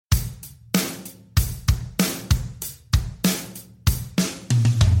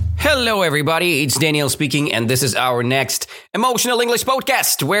Hello, everybody. It's Daniel speaking, and this is our next Emotional English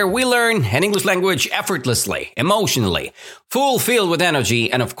podcast, where we learn an English language effortlessly, emotionally, fulfilled with energy,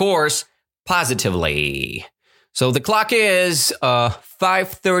 and of course, positively. So the clock is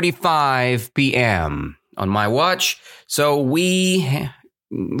 5:35 p.m. on my watch, so we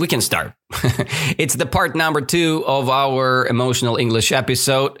can start. It's the part number 2 of our Emotional English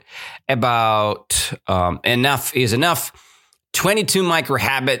episode about enough is enough. 22 micro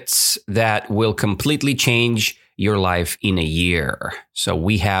habits that will completely change your life in a year. So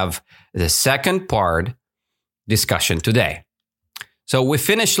we have the second part discussion today. So we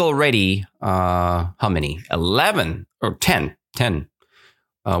finished already, how many? 11 or 10? 10.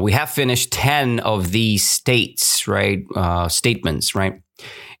 We have finished 10 of these statements, right?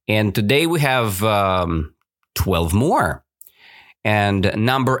 And today we have 12 more. And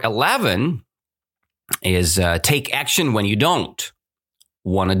number 11 is take action when you don't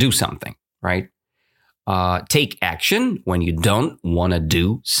want to do something, right? Take action when you don't want to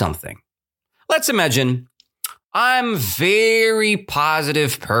do something. Let's imagine I'm a very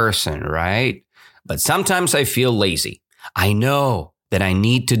positive person, right? But sometimes I feel lazy. I know that I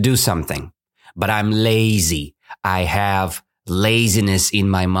need to do something, but I'm lazy. I have laziness in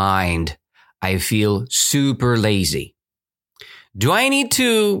my mind. I feel super lazy. Do I need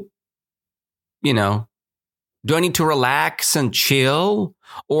to relax and chill?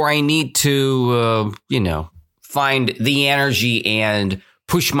 Or I need to, find the energy and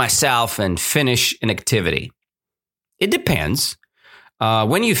push myself and finish an activity? It depends.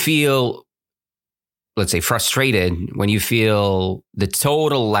 When you feel, let's say, frustrated, when you feel the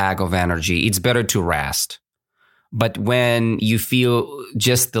total lack of energy, it's better to rest. But when you feel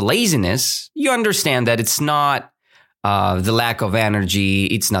just the laziness, you understand that it's not the lack of energy.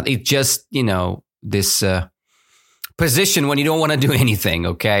 It's just, this position when you don't want to do anything,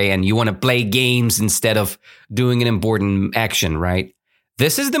 okay? And you want to play games instead of doing an important action, right?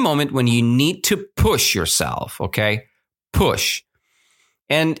 This is the moment when you need to push yourself, okay? Push.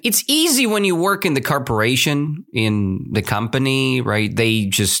 And it's easy when you work in the corporation, in the company, right?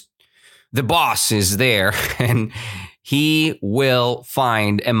 The boss is there and he will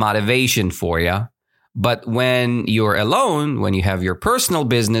find a motivation for you. But when you're alone, when you have your personal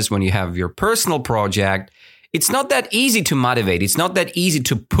business, when you have your personal project, it's not that easy to motivate. It's not that easy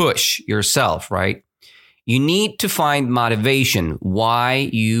to push yourself, right? You need to find motivation, why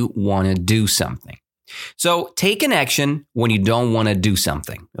you want to do something. So take an action when you don't want to do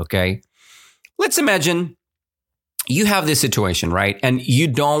something, okay? Let's imagine you have this situation, right? And you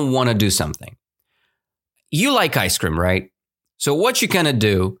don't want to do something. You like ice cream, right? So what you're going to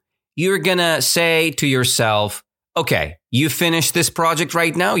do, you're going to say to yourself, okay, you finish this project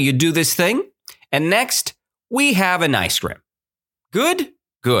right now, you do this thing, and next, we have an ice cream. Good?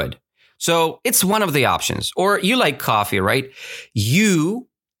 Good. So it's one of the options. Or you like coffee, right? You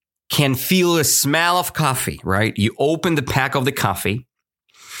can feel the smell of coffee, right? You open the pack of the coffee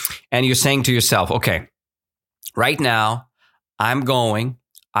and you're saying to yourself, okay, right now I'm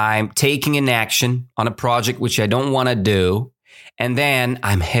taking an action on a project which I don't want to do. And then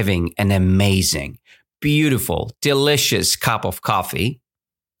I'm having an amazing, beautiful, delicious cup of coffee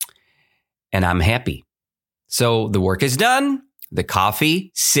and I'm happy. So the work is done, the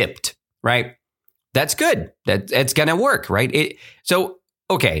coffee sipped, right? That's good. That's going to work, right?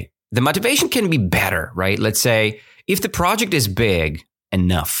 Okay, the motivation can be better, right? Let's say if the project is big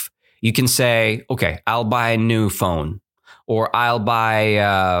enough, you can say, okay, I'll buy a new phone or I'll buy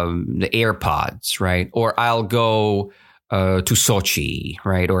the AirPods, right? Or I'll go to Sochi,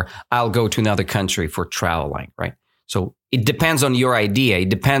 right? Or I'll go to another country for traveling, right? So it depends on your idea. It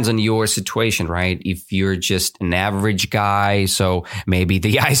depends on your situation, right? If you're just an average guy, so maybe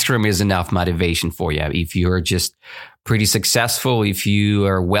the ice cream is enough motivation for you. If you're just pretty successful, if you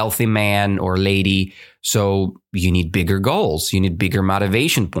are a wealthy man or lady, so you need bigger goals. You need bigger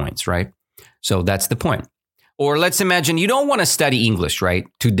motivation points, right? So that's the point. Or let's imagine you don't want to study English, right?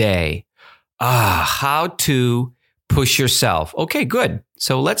 Today. How to push yourself. Okay, good.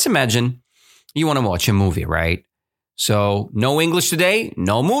 So let's imagine you want to watch a movie, right? So no English today,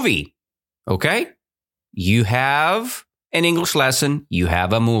 no movie. Okay? You have an English lesson. You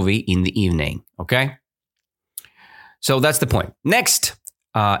have a movie in the evening. Okay? So that's the point. Next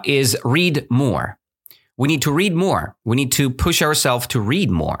is read more. We need to read more. We need to push ourselves to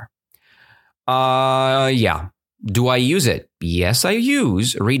read more. Yeah. Do I use it? Yes, I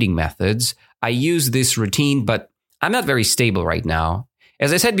use reading methods. I use this routine, but I'm not very stable right now.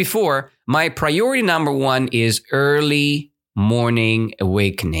 As I said before, my priority number 1 is early morning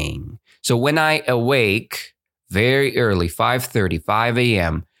awakening. So when I awake very early, 5:30, 5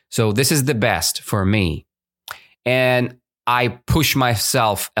 a.m., So this is the best for me. And I push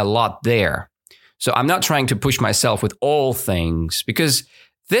myself a lot there. So I'm not trying to push myself with all things because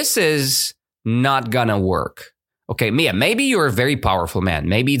this is not gonna work. Okay, Mia, maybe you're a very powerful man.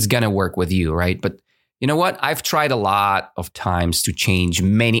 Maybe it's gonna work with you, right? But you know what? I've tried a lot of times to change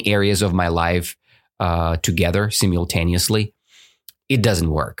many areas of my life together simultaneously. It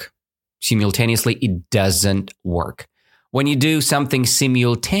doesn't work. Simultaneously, it doesn't work. When you do something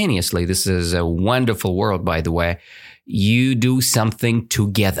simultaneously, this is a wonderful world, by the way, you do something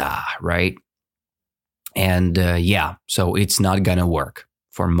together, right? And so it's not going to work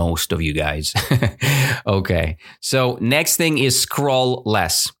for most of you guys. Okay. So next thing is scroll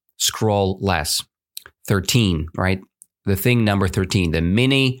less. Scroll less. 13, right? The thing number 13, the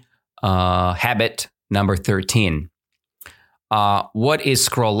mini habit number 13. What is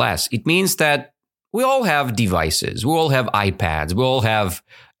scroll less? It means that we all have devices. We all have iPads. We all have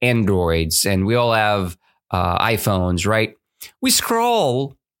Androids, and we all have iPhones, right? We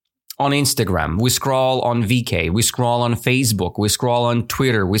scroll on Instagram. We scroll on VK. We scroll on Facebook. We scroll on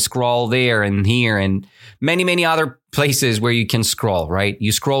Twitter. We scroll there and here and many, many other places where you can scroll, right?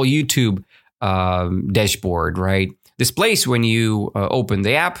 You scroll YouTube dashboard, right? This place when you open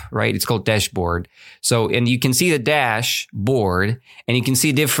the app, right? It's called dashboard. So, and you can see the dashboard and you can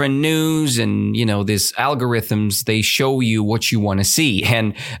see different news and, these algorithms, they show you what you want to see.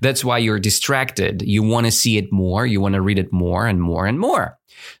 And that's why you're distracted. You want to see it more. You want to read it more and more and more.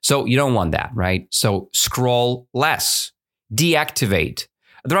 So you don't want that, right? So scroll less, deactivate.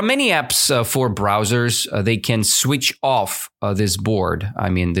 There are many apps for browsers. They can switch off this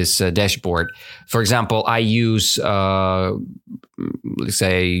dashboard. For example, I use, let's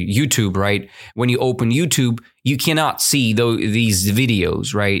say, YouTube, right? When you open YouTube, you cannot see these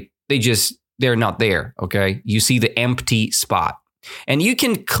videos, right? They're not there, okay? You see the empty spot. And you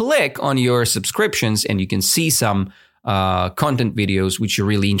can click on your subscriptions and you can see some content videos which you're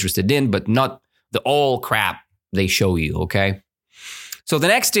really interested in, but not the all crap they show you, okay? So the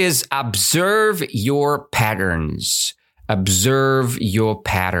next is observe your patterns. Observe your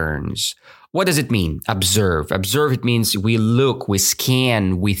patterns. What does it mean? Observe. Observe, it means we look, we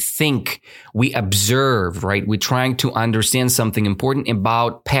scan, we think, we observe, right? We're trying to understand something important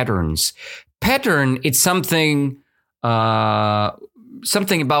about patterns. Pattern, it's something about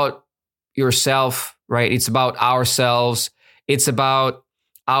yourself, right? It's about ourselves. It's about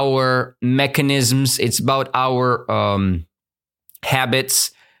our mechanisms. It's about our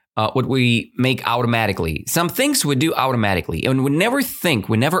habits, what we make automatically. Some things we do automatically, and we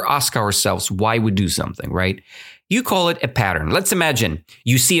never ask ourselves why we do something, right? You call it a pattern. Let's imagine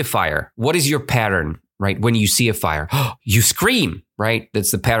you see a fire. What is your pattern, right? When you see a fire, you scream, right? That's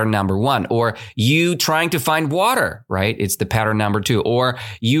the pattern number 1. Or you trying to find water, right? It's the pattern number 2. Or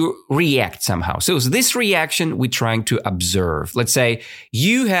you react somehow. So this reaction we're trying to observe. Let's say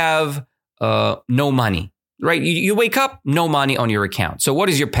you have no money. Right? You wake up, no money on your account. So what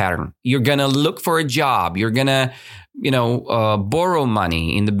is your pattern? You're going to look for a job. You're going to, borrow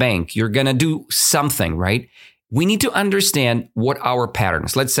money in the bank. You're going to do something, right? We need to understand what our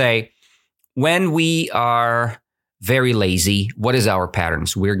patterns. Let's say when we are very lazy, what is our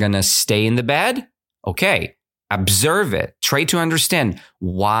patterns? We're going to stay in the bed. Okay. Observe it. Try to understand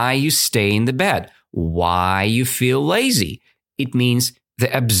why you stay in the bed, why you feel lazy. It means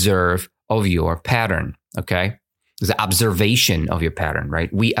the observe of your pattern. Okay. The observation of your pattern,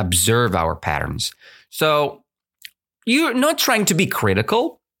 right? We observe our patterns. So you're not trying to be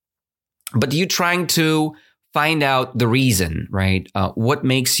critical, but you're trying to find out the reason, right? What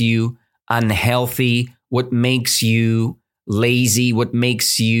makes you unhealthy? What makes you lazy? What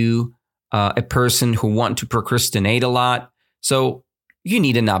makes you a person who want to procrastinate a lot? So you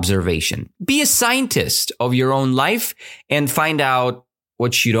need an observation. Be a scientist of your own life and find out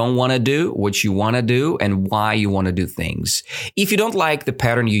what you don't want to do, what you want to do, and why you want to do things. If you don't like the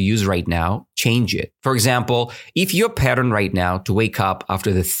pattern you use right now, change it. For example, if your pattern right now to wake up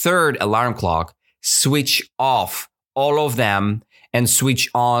after the 3rd alarm clock, switch off all of them and switch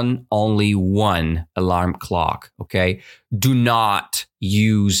on only one alarm clock, okay? Do not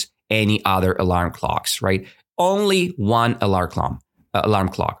use any other alarm clocks, right? Only one alarm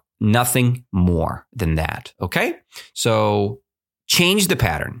clock, nothing more than that, okay? So change the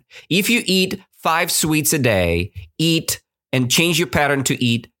pattern. If you eat 5 sweets a day, eat and change your pattern to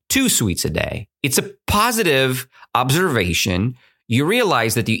eat 2 sweets a day. It's a positive observation. You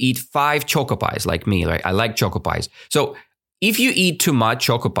realize that you eat 5 Choco Pies like me, right? I like Choco Pies. So if you eat too much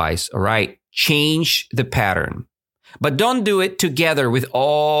Choco Pies, all right, change the pattern. But don't do it together with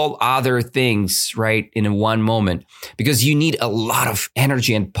all other things, right, in one moment, because you need a lot of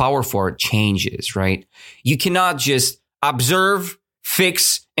energy and power for changes, right? You cannot just observe,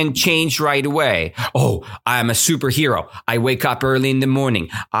 fix, and change right away. Oh, I'm a superhero. I wake up early in the morning.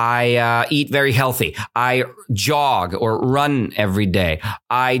 I eat very healthy. I jog or run every day.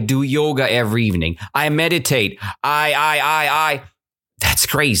 I do yoga every evening. I meditate. I. That's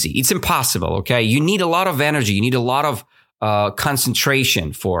crazy. It's impossible, okay? You need a lot of energy. You need a lot of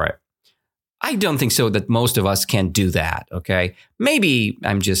concentration for it. I don't think so that most of us can do that, okay? Maybe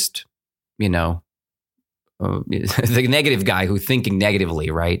I'm just, the negative guy who's thinking negatively,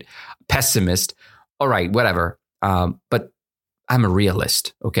 right? Pessimist. All right, whatever. But I'm a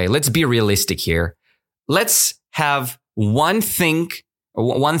realist, okay? Let's be realistic here. Let's have one thing per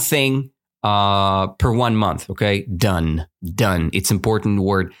 1 month, okay? Done. It's important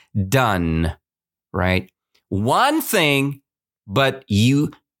word. Done, right? One thing, but you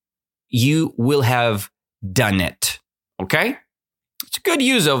will have done it, okay? It's a good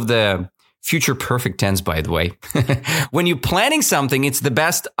use of the future perfect tense, by the way. When you're planning something, it's the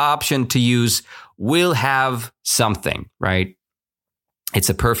best option to use will have something, right? It's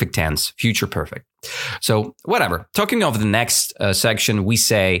a perfect tense, future perfect. So whatever. Talking of the next section, we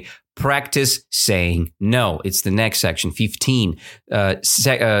say practice saying no. It's the next section, 15.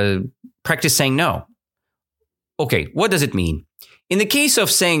 Practice saying no. Okay, what does it mean? In the case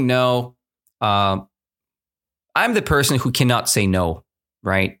of saying no, I'm the person who cannot say no,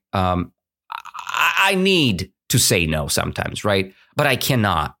 right? I need to say no sometimes, right? But I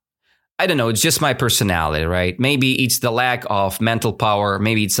cannot. I don't know. It's just my personality, right? Maybe it's the lack of mental power.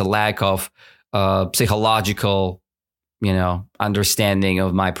 Maybe it's a lack of psychological, understanding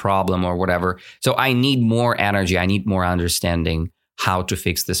of my problem or whatever. So I need more energy. I need more understanding how to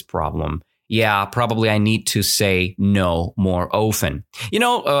fix this problem. Yeah, probably I need to say no more often.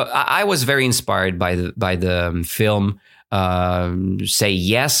 I was very inspired by the film Say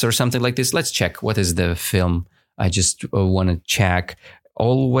Yes or something like this. Let's check. What is the film? I just want to check.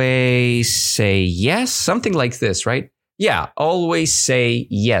 Always Say Yes, something like this, right? Yeah, Always Say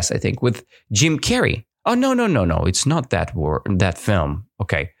Yes, I think, with Jim Carrey. Oh, no. It's not that film.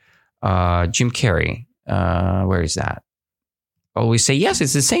 Okay. Jim Carrey. Where is that? Always Say Yes.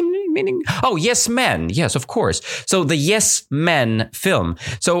 It's the same meaning. Oh, Yes Men. Yes, of course. So the Yes Men film.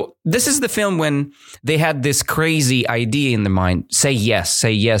 So this is the film when they had this crazy idea in the mind. Say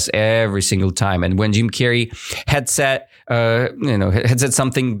yes every single time. And when Jim Carrey had said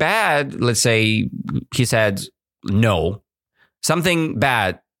something bad, let's say he said no, something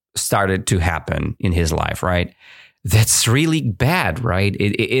bad started to happen in his life, right? That's really bad, right?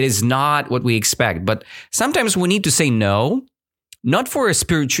 It is not what we expect. But sometimes we need to say no. Not for a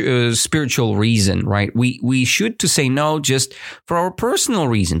spiritual reason, right? We should to say no just for our personal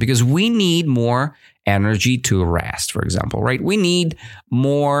reason, because we need more energy to rest, for example, right? We need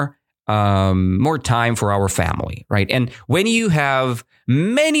more time for our family, right? And when you have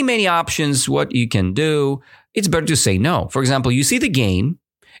many options, what you can do, it's better to say no. For example, you see the game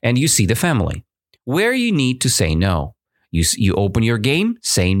and you see the family. Where you need to say no. You open your game,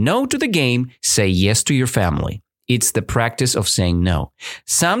 say no to the game, say yes to your family. It's the practice of saying no.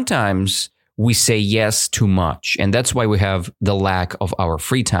 Sometimes we say yes too much, and that's why we have the lack of our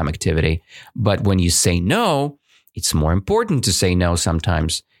free time activity. But when you say no, it's more important to say no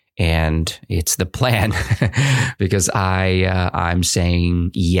sometimes, and it's the plan because I'm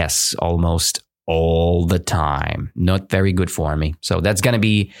saying yes almost all the time. Not very good for me. So that's going to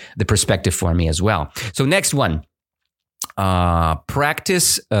be the perspective for me as well. So next one,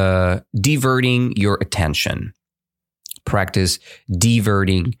 practice diverting your attention. Practice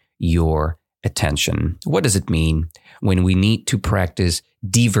diverting your attention. What does it mean when we need to practice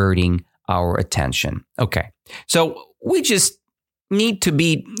diverting our attention? Okay. So we just need to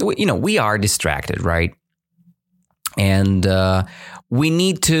be, we are distracted, right? And we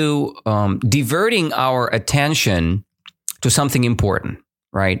need to diverting our attention to something important,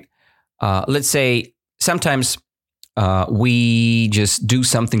 right? Let's say sometimes we just do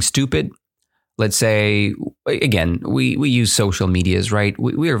something stupid. Let's say, again, we use social medias, right?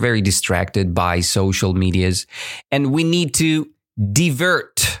 We are very distracted by social medias, and we need to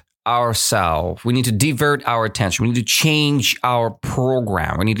divert ourselves. We need to divert our attention. We need to change our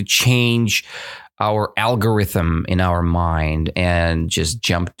program. We need to change our algorithm in our mind and just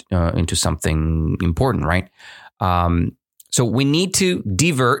jump into something important, right? So we need to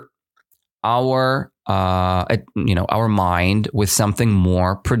divert our mind with something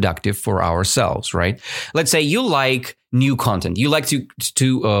more productive for ourselves, right? Let's say you like new content. You like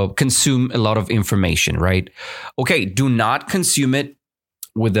to consume a lot of information, right? Okay, do not consume it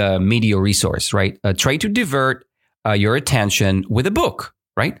with a media resource, right? Try to divert your attention with a book,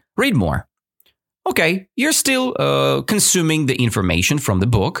 right? Read more. Okay, you're still consuming the information from the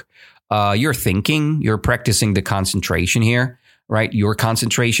book. You're thinking, you're practicing the concentration here, right? Your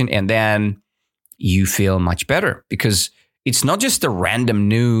concentration, and then you feel much better because it's not just the random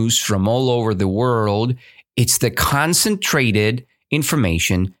news from all over the world. It's the concentrated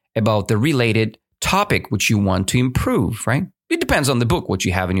information about the related topic which you want to improve, right? It depends on the book, what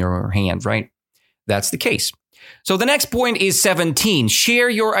you have in your hand, right? That's the case. So the next point is 17. Share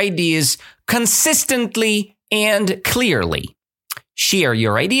your ideas consistently and clearly. Share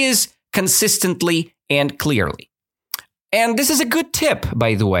your ideas consistently and clearly. And this is a good tip,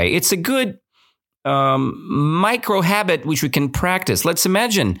 by the way. It's a good micro habit which we can practice. Let's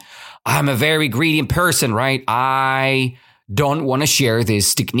imagine I'm a very greedy person, right? I don't want to share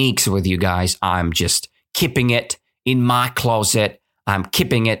these techniques with you guys. I'm just keeping it in my closet. I'm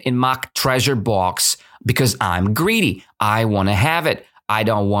keeping it in my treasure box because I'm greedy. I want to have it. I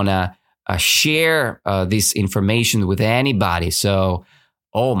don't want to share this information with anybody. So,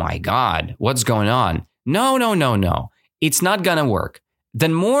 oh my God, what's going on? No. It's not going to work. The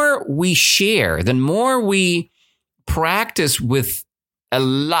more we share, the more we practice with a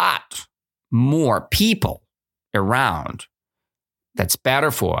lot more people around, that's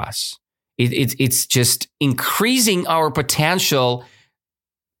better for us. It's just increasing our potential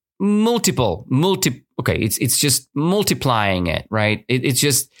it's just multiplying it, right? It's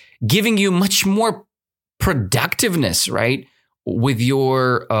just giving you much more productiveness, right? With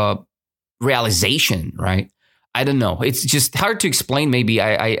your realization, right? I don't know. It's just hard to explain. Maybe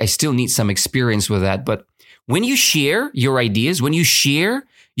I still need some experience with that. But when you share your ideas, when you share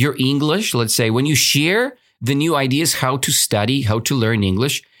your English, let's say, when you share the new ideas, how to study, how to learn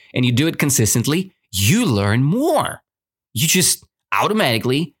English, and you do it consistently, you learn more. You just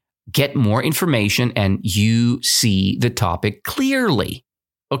automatically get more information and you see the topic clearly.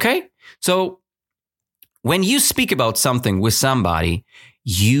 Okay? So when you speak about something with somebody,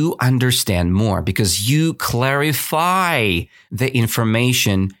 you understand more because you clarify the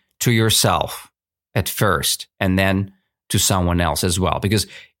information to yourself at first and then to someone else as well, because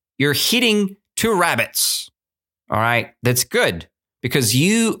you're hitting two rabbits. All right. That's good because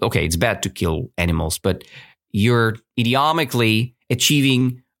it's bad to kill animals, but you're idiomatically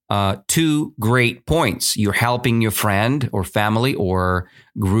achieving two great points. You're helping your friend or family or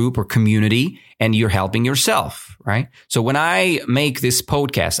group or community, and you're helping yourself, right? So when I make this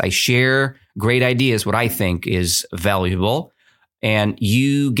podcast, I share great ideas, what I think is valuable, and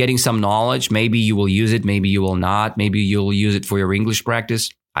you getting some knowledge. Maybe you will use it, maybe you will not. Maybe you'll use it for your English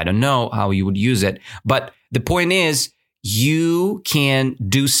practice. I don't know how you would use it, but the point is, you can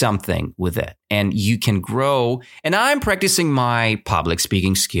do something with it and you can grow. And I'm practicing my public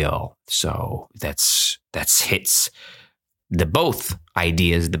speaking skill. So that's hits the both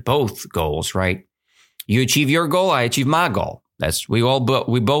ideas, the both goals, right? You achieve your goal, I achieve my goal. We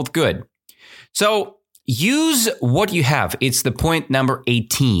both good. So use what you have. It's the point number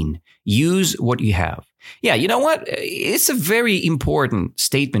 18. Use what you have. Yeah, you know what? It's a very important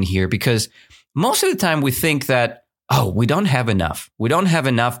statement here because most of the time we think that, we don't have enough. We don't have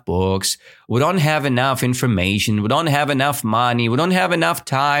enough books. We don't have enough information. We don't have enough money. We don't have enough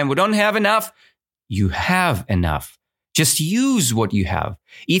time. We don't have enough. You have enough. Just use what you have.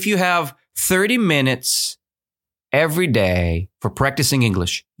 If you have 30 minutes every day for practicing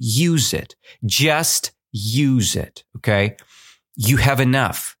English, use it. Just use it, okay? You have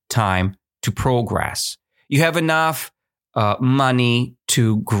enough time to progress. You have enough money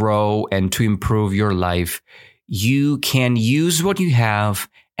to grow and to improve your life. You can use what you have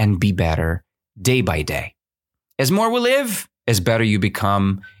and be better day by day. As more we live, as better you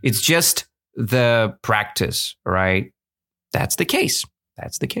become. It's just the practice, right? That's the case.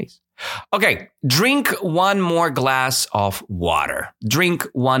 Okay, drink one more glass of water. Drink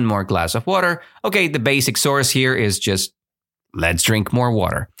one more glass of water. Okay, the basic source here is just let's drink more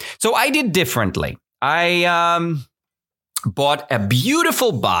water. So I did differently. I bought a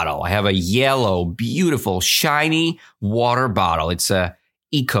beautiful bottle. I have a yellow, beautiful, shiny water bottle. It's a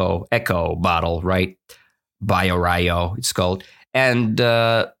Eco bottle, right? BioRio, it's called. And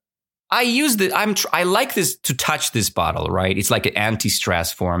I used it. I like this to touch this bottle, right? It's like an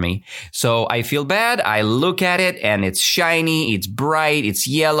anti-stress for me. So I feel bad. I look at it and it's shiny, it's bright, it's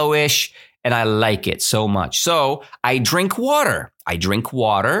yellowish, and I like it so much. So I drink water.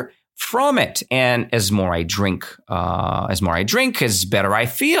 from it. And as more I drink, as better I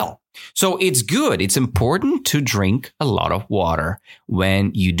feel. So it's good. It's important to drink a lot of water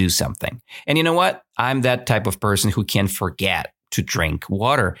when you do something. And you know what? I'm that type of person who can forget to drink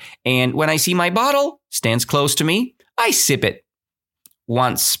water. And when I see my bottle stands close to me, I sip it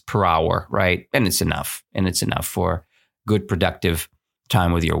once per hour, right? And it's enough. And it's enough for good, productive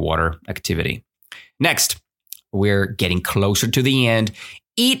time with your water activity. Next, we're getting closer to the end.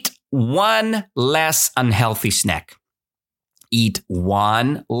 Eat one less unhealthy snack. Eat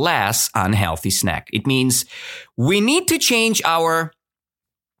one less unhealthy snack. It means we need to change our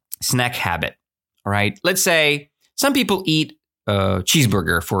snack habit, all right? Let's say some people eat a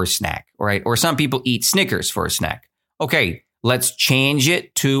cheeseburger for a snack, all right? Or some people eat Snickers for a snack. Okay, let's change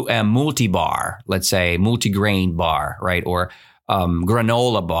it to a multi-bar, let's say multi-grain bar, right? Or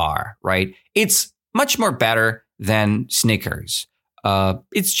granola bar, right? It's much more better than Snickers.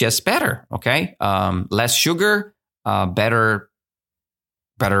 It's just better, okay? Less sugar, better,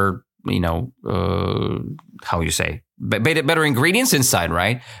 how you say, better ingredients inside,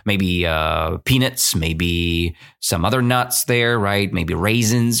 right? Maybe peanuts, maybe some other nuts there, right? Maybe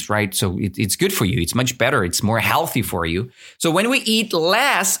raisins, right? So it's good for you. It's much better. It's more healthy for you. So when we eat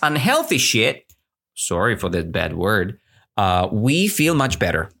less unhealthy shit, sorry for that bad word, we feel much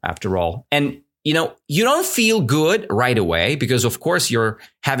better after all. And you don't feel good right away because, of course, you're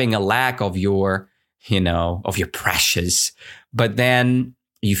having a lack of your precious. But then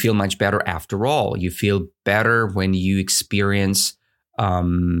you feel much better after all. You feel better when you experience your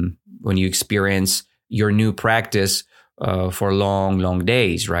new practice for long, long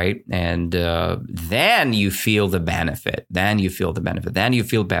days, right? And then you feel the benefit. Then you feel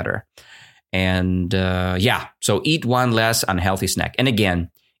better. And so eat one less unhealthy snack. And again,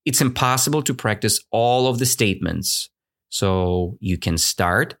 it's impossible to practice all of the statements. So you can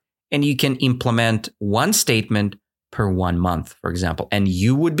start and you can implement one statement per 1 month, for example, and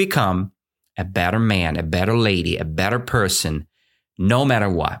you would become a better man, a better lady, a better person, no matter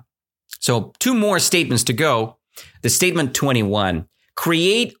what. So 2 more statements to go. The statement 21,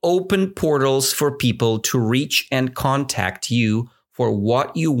 create open portals for people to reach and contact you for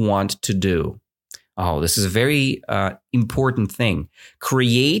what you want to do. Oh, this is a very important thing.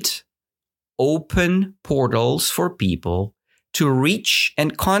 Create open portals for people to reach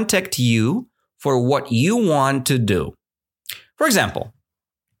and contact you for what you want to do. For example,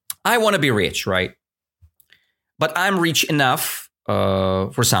 I want to be rich, right? But I'm rich enough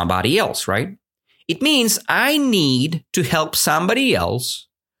for somebody else, right? It means I need to help somebody else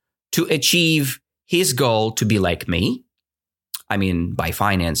to achieve his goal to be like me. I mean, by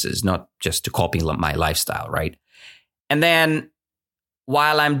finances, not just to copy my lifestyle, right? And then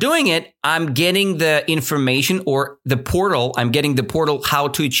while I'm doing it, I'm getting the information or the portal. I'm getting the portal how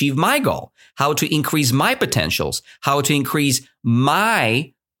to achieve my goal, how to increase my potentials, how to increase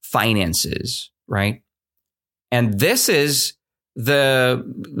my finances, right? And this is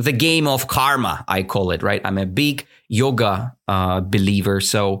the game of karma, I call it, right? I'm a big yoga believer.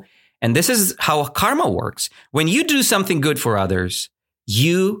 And this is how karma works. When you do something good for others,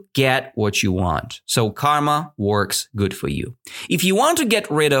 you get what you want. So karma works good for you. If you want to get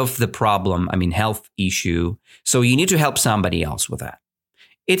rid of the problem, health issue, so you need to help somebody else with that.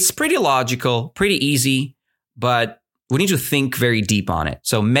 It's pretty logical, pretty easy, but we need to think very deep on it.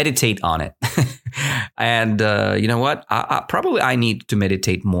 So meditate on it. And you know what? I need to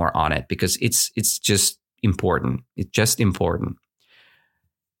meditate more on it because it's just important. It's just important.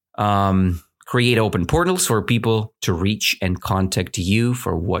 Create open portals for people to reach and contact you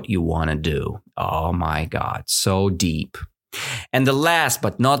for what you want to do. Oh my God, so deep. And the last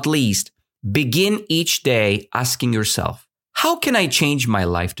but not least, begin each day asking yourself, how can I change my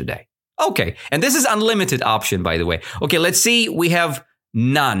life today? Okay, and this is unlimited option, by the way. Okay, let's see, we have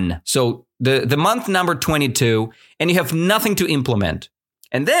none. So the month number 22, and you have nothing to implement.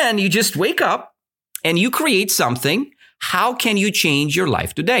 And then you just wake up and you create something. How can you change your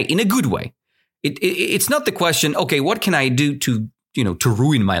life today in a good way? It's not the question, okay, what can I do to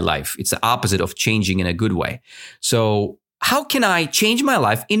ruin my life? It's the opposite of changing in a good way. So how can I change my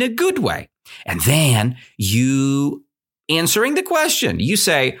life in a good way? And then you answering the question, you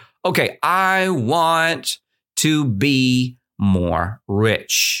say, okay, I want to be more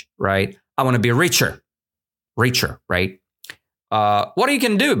rich, right? I want to be richer, right? What are you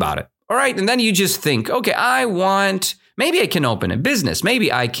going to do about it? All right. And then you just think, okay, maybe I can open a business.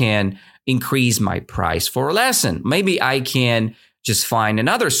 Maybe I can increase my price for a lesson. Maybe I can just find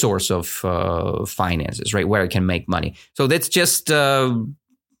another source of finances, right, where I can make money. So that's just an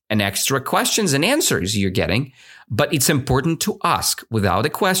extra questions and answers you're getting. But it's important to ask. Without a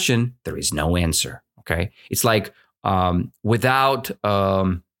question, there is no answer. Okay. It's like when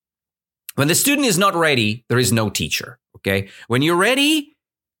the student is not ready, there is no teacher. Okay. When you're ready,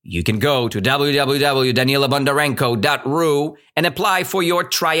 you can go to www.danilabondarenko.ru and apply for your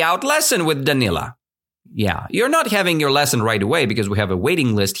tryout lesson with Danila. Yeah, you're not having your lesson right away because we have a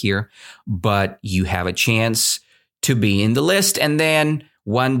waiting list here, but you have a chance to be in the list. And then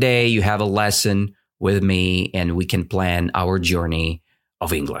one day you have a lesson with me and we can plan our journey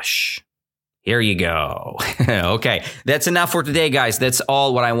of English. Here you go. Okay, that's enough for today, guys. That's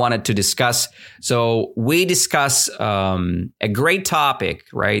all what I wanted to discuss. So we discuss a great topic,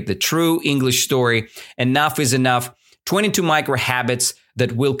 right? The true English story. Enough is enough. 22 micro habits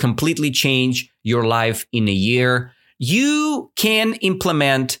that will completely change your life in a year. You can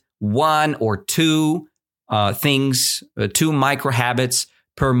implement one or two things, two micro habits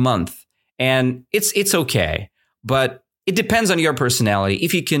per month. And it's okay. But it depends on your personality.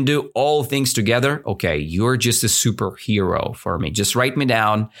 If you can do all things together, okay, you're just a superhero for me. Just write me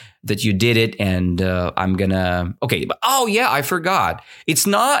down that you did it and I'm gonna, okay. But, oh yeah, I forgot. It's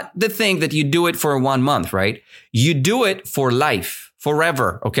not the thing that you do it for 1 month, right? You do it for life,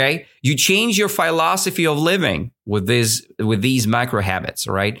 forever, okay? You change your philosophy of living with these micro habits,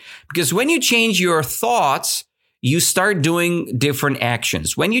 right? Because when you change your thoughts, you start doing different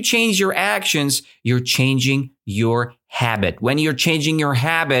actions. When you change your actions, you're changing your habit. When you're changing your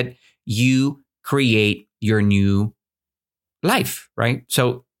habit, you create your new life, right?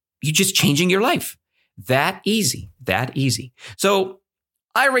 So you're just changing your life. That easy. So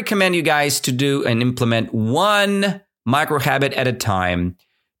I recommend you guys to do and implement one micro habit at a time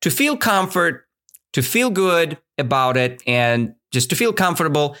to feel comfort, to feel good about it, and just to feel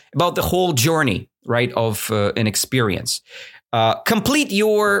comfortable about the whole journey, right, of an experience. Complete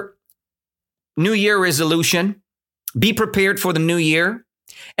your New Year resolution. Be prepared for the new year.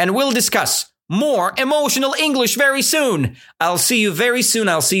 And we'll discuss more emotional English very soon. I'll see you very soon.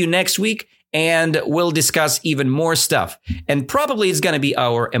 I'll see you next week. And we'll discuss even more stuff. And probably it's going to be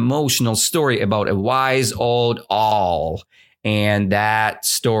our emotional story about a wise old owl. And that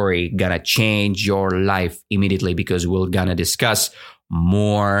story gonna change your life immediately because we're gonna discuss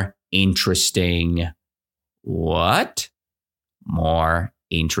more interesting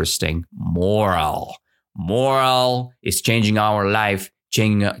moral. Moral is changing our life,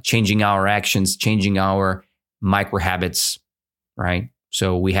 changing our actions, changing our micro habits, right?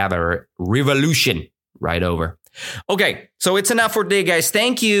 So we have a revolution right over. Okay, so it's enough for today, guys.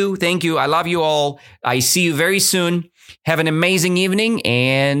 Thank you. I love you all. I see you very soon. Have an amazing evening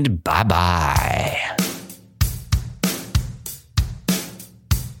and bye-bye.